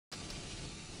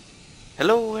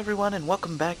Hello everyone and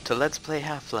welcome back to Let's Play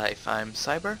Half-Life. I'm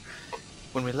Siber.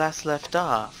 When we last left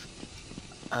off,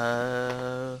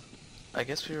 I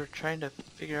guess we were trying to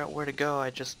figure out where to go. I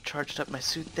just charged up my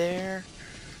suit there,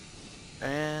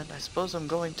 and I suppose I'm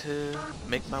going to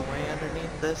make my way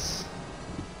underneath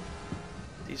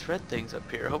these red things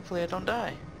up here. Hopefully I don't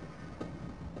die.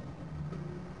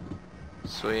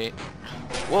 Sweet.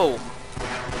 Whoa!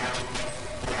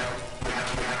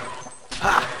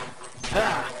 Ha!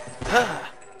 Ha!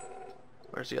 Ha!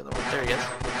 Where's the other one? There he is.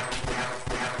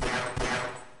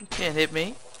 You can't hit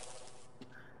me.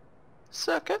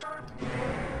 Sucker.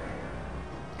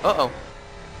 Uh-oh.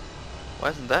 Why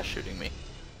isn't that shooting me?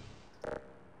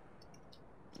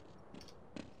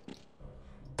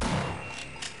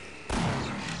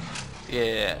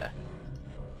 Yeah.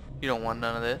 You don't want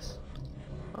none of this.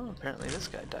 Oh, apparently this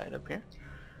guy died up here.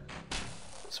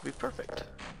 This would be perfect.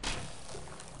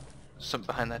 Something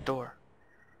behind that door.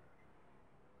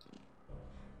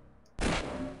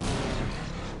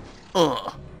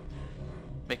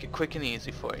 Make it quick and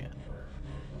easy for you.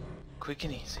 Quick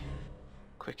and easy.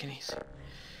 Quick and easy.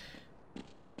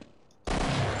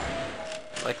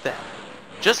 Like that.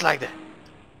 Just like that.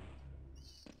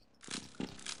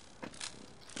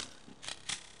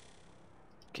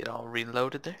 Get all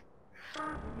reloaded there.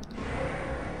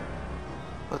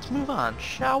 Let's move on,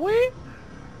 shall we?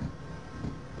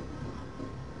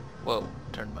 Whoa,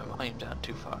 turned my volume down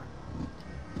too far.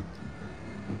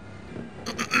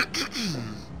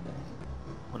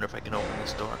 Wonder if I can open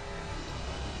this door.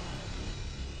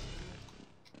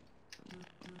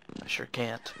 I sure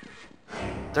can't.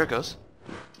 There it goes.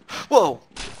 Whoa!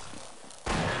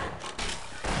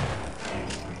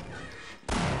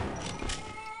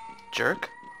 Jerk.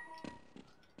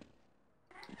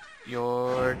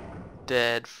 You're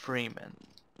dead, Freeman.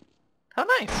 How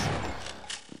nice!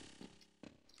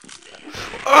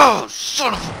 Oh,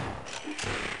 son of a...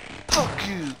 Fuck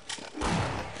you!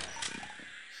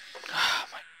 Oh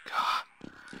my god.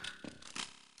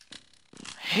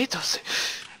 I hate those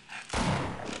things.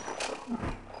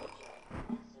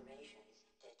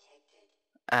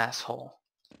 Asshole.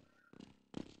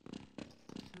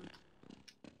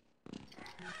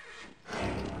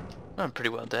 I'm pretty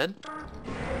well dead.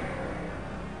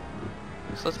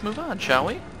 So let's move on, shall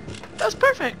we? That's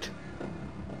perfect!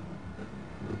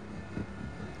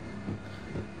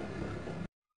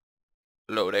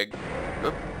 Loading.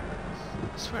 Oop.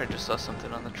 I swear I just saw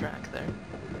something on the track there.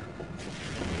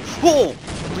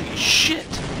 Holy shit!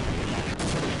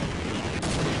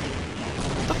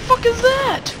 What the fuck is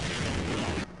that?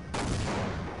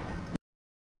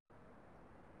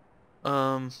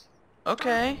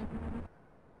 Okay.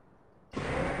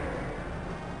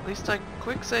 At least I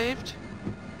quick saved.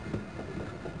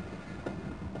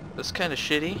 That's kinda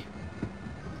shitty.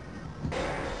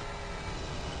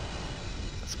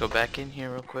 Let's go back in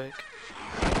here real quick.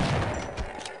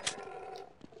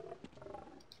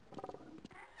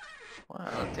 Wow,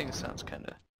 that thing sounds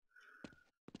kinda...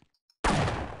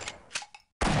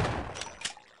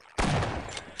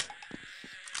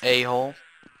 A-hole.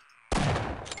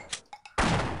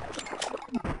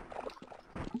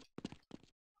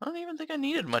 I don't even think I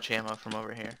needed much ammo from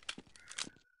over here.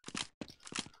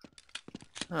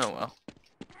 Oh well.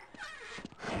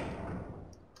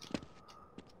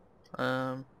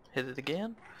 Hit it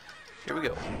again. Here we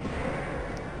go.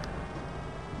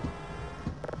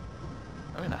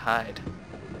 I'm gonna hide.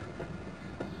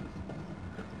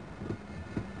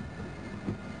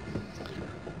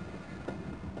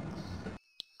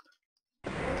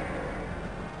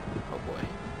 Oh boy.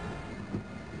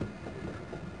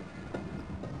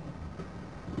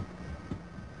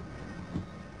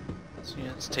 So yeah,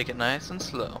 let's take it nice and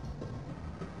slow.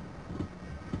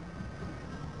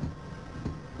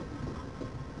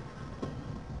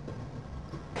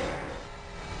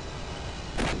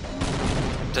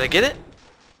 Did I get it?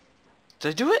 Did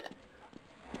I do it?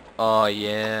 Oh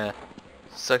yeah.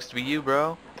 Sucks to be you,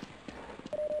 bro.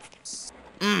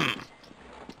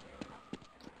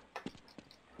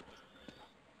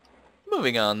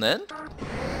 Moving on then.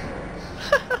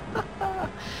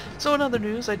 So in other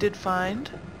news, I did find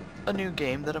a new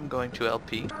game that I'm going to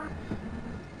LP.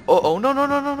 Oh no no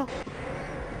no no no.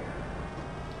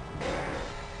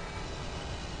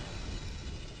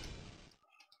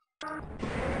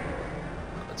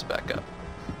 Let's back up.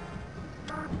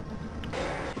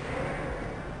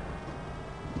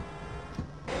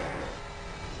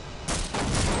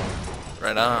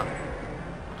 Right on.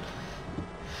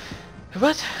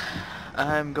 But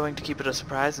I'm going to keep it a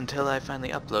surprise until I finally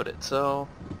upload it, so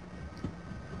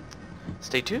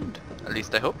stay tuned. At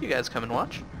least I hope you guys come and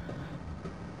watch.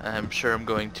 I'm sure I'm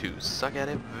going to suck at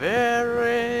it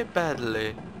very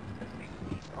badly.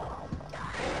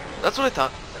 That's what I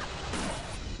thought.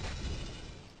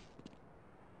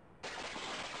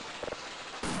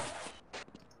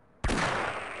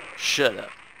 Shut up.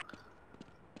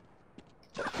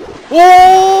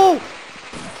 Whoa!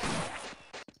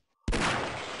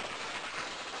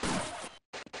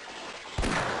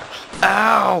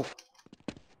 Ow!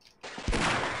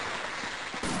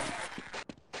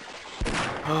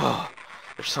 Oh,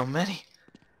 there's so many.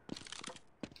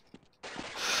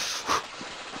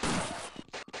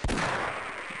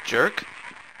 Jerk.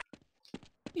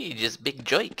 You just big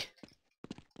joke.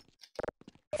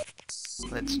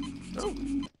 Let's. Oh,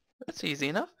 that's easy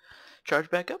enough. Charge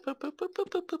back up.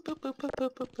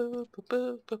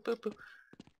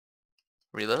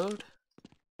 Reload.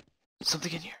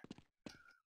 Something in here.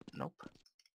 Nope.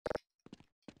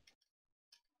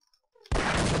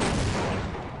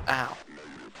 Ow.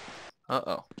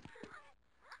 Uh-oh.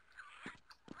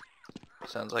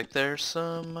 Sounds like there's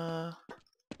some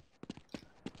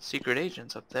secret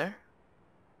agents up there.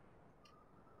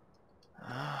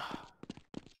 I'm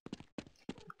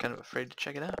kind of afraid to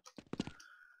check it out.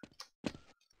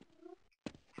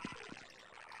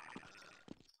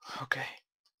 Okay.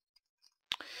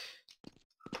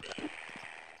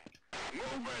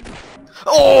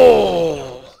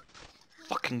 Oh!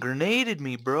 Fucking grenaded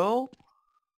me, bro.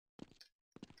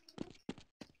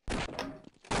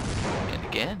 And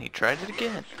again, he tried it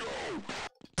again.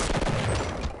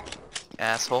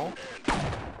 Asshole.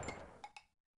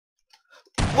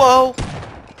 Whoa!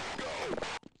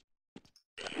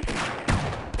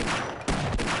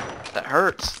 That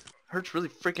hurts. Hurts really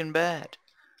freaking bad.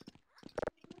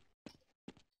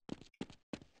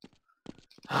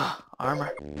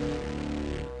 Armor.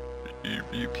 Pew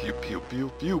pew pew pew pew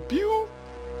pew pew.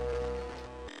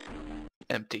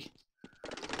 Empty.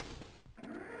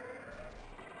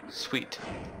 Sweet.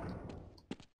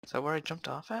 Is that where I jumped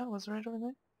off at? Was it right over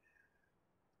there?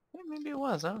 Yeah, maybe it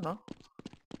was. I don't know.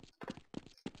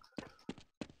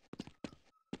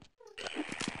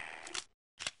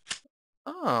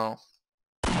 Oh.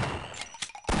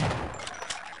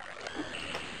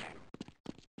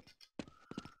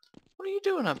 What are you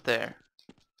doing up there?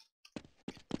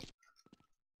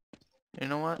 You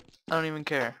know what? I don't even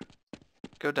care.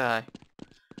 Go die.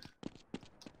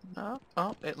 No?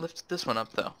 Oh, it lifted this one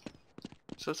up though.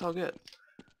 So it's all good.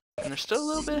 And there's still a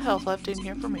little bit of health left in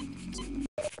here for me.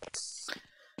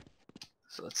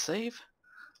 So let's save.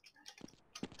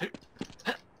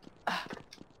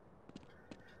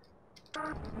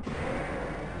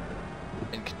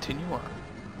 And continue on.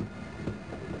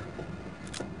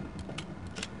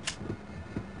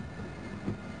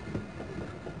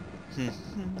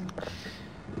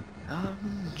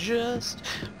 I'm just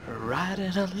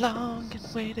riding along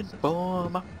and waiting for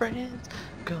my friends.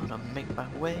 Gonna make my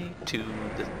way to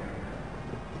the...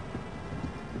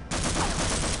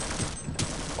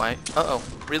 Why? Uh-oh.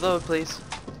 Reload, please.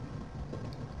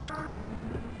 I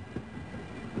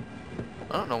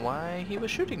don't know why he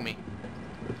was shooting me.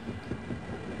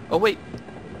 Oh, wait.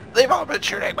 They've all been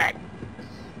shooting me!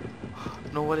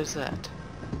 No, what is that?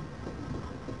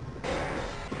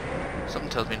 Something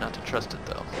tells me not to trust it,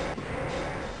 though.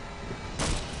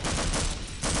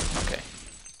 Okay.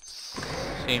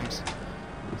 Seems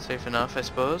safe enough, I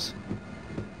suppose.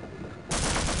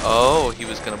 Oh, he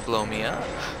was gonna blow me up.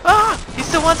 Ah! He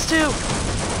still wants to!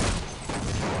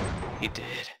 He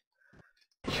did.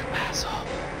 You asshole.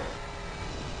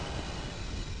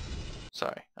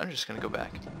 Sorry, I'm just gonna go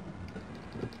back.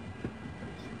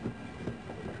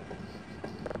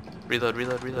 Reload,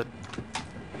 reload, reload.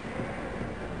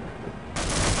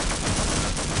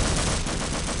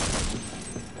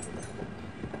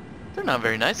 They're not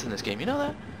very nice in this game, you know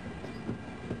that?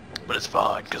 But it's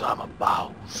fun, because I'm a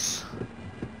boss.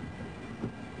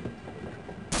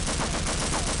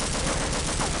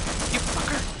 You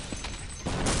fucker!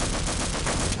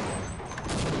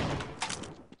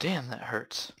 Damn, that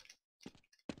hurts.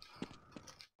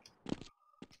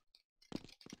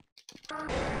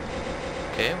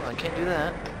 Okay, well I can't do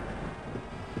that.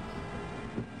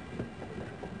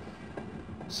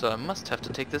 So I must have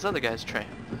to take this other guy's tram.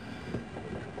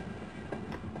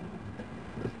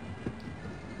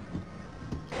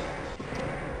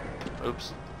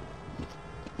 Oops.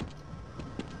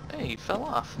 Hey, he fell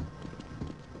off.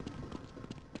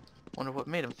 Wonder what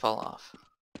made him fall off.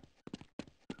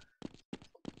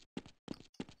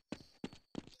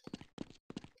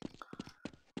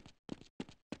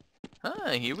 Ah,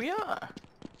 here we are.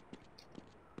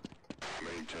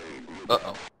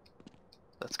 Uh-oh.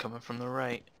 That's coming from the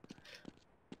right.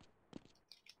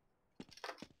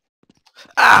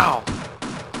 Ah!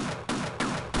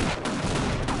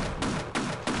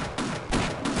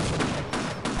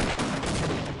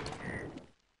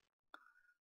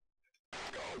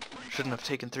 Shouldn't have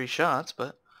taken 3 shots,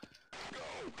 but...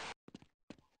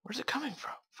 Where's it coming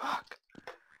from? Fuck.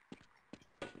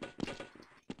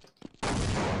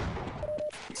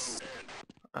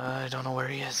 I don't know where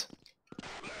he is.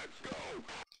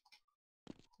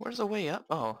 Where's the way up?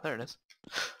 Oh, there it is.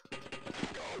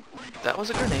 That was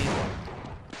a grenade.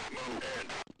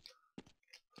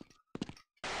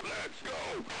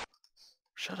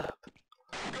 Shut up.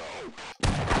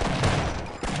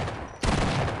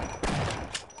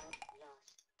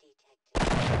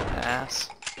 Pass.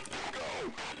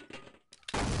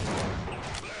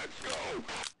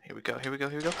 Here we go, here we go,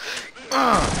 here we go.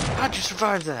 How'd you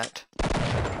survive that?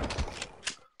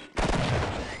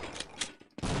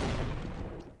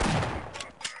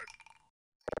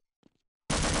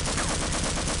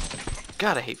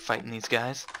 God, I hate fighting these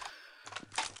guys.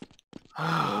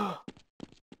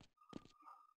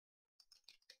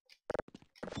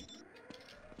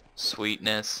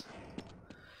 Sweetness.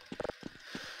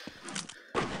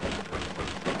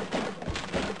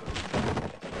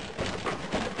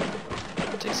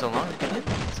 It takes so long to get in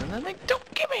these, and then they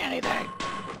don't give me anything.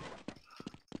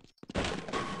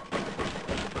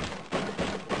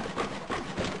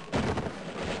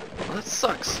 Well, that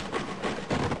sucks.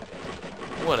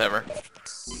 Whatever.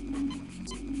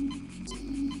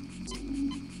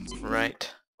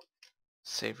 Right.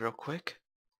 Save real quick.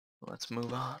 Let's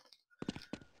move on.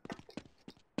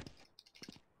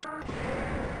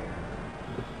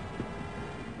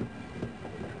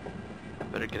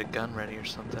 Better get a gun ready or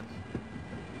something.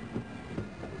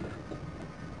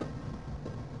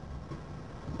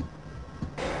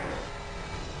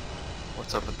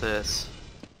 What's up with this?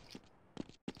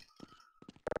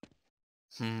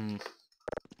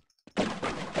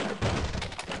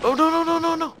 Oh, no, no, no,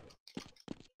 no, no!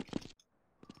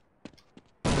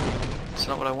 It's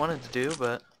not what I wanted to do,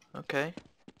 but okay.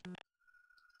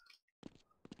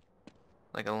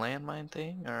 Like a landmine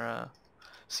thing, or a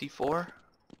C4?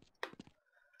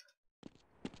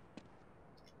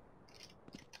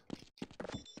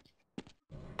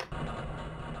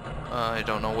 I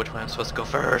don't know which way I'm supposed to go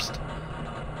first.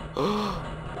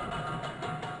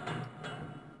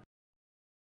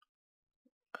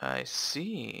 I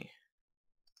see.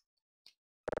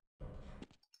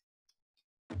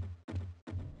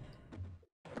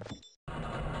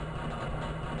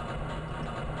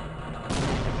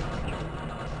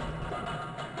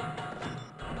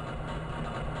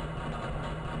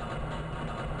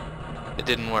 It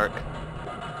didn't work.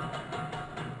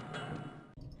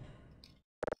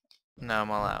 Now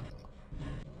I'm all out.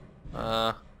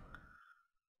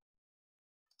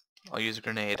 I'll use a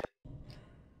grenade.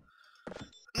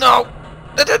 No!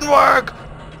 That didn't work!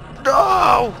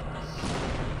 No!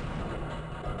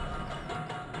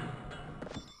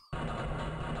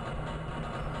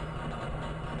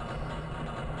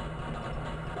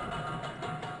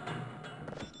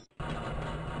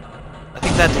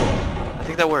 I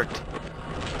think that worked.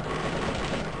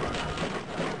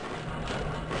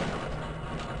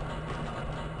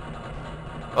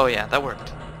 Oh yeah, that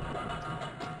worked.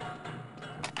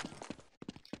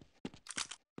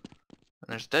 And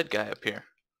there's a dead guy up here.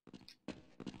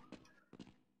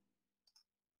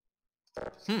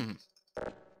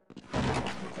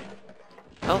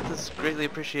 Health is greatly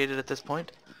appreciated at this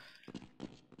point.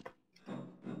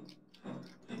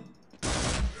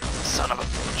 Son of a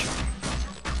bitch.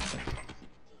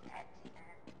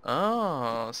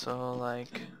 Oh, so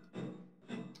like...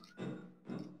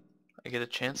 I get a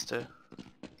chance to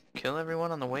kill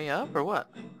everyone on the way up, or what?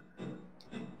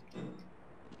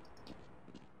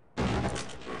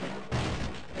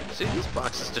 See, these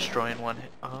boxes destroy in one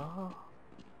hit. Oh.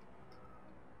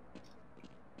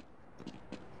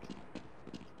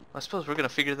 I suppose we're gonna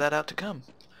figure that out to come.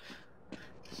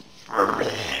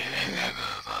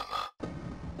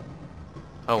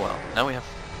 Oh well, now we have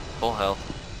full health.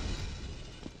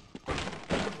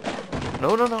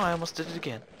 No, no, no, I almost did it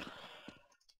again.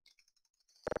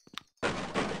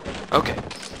 Okay,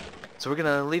 so we're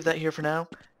gonna leave that here for now,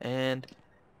 and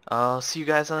I'll see you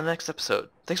guys on the next episode.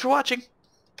 Thanks for watching!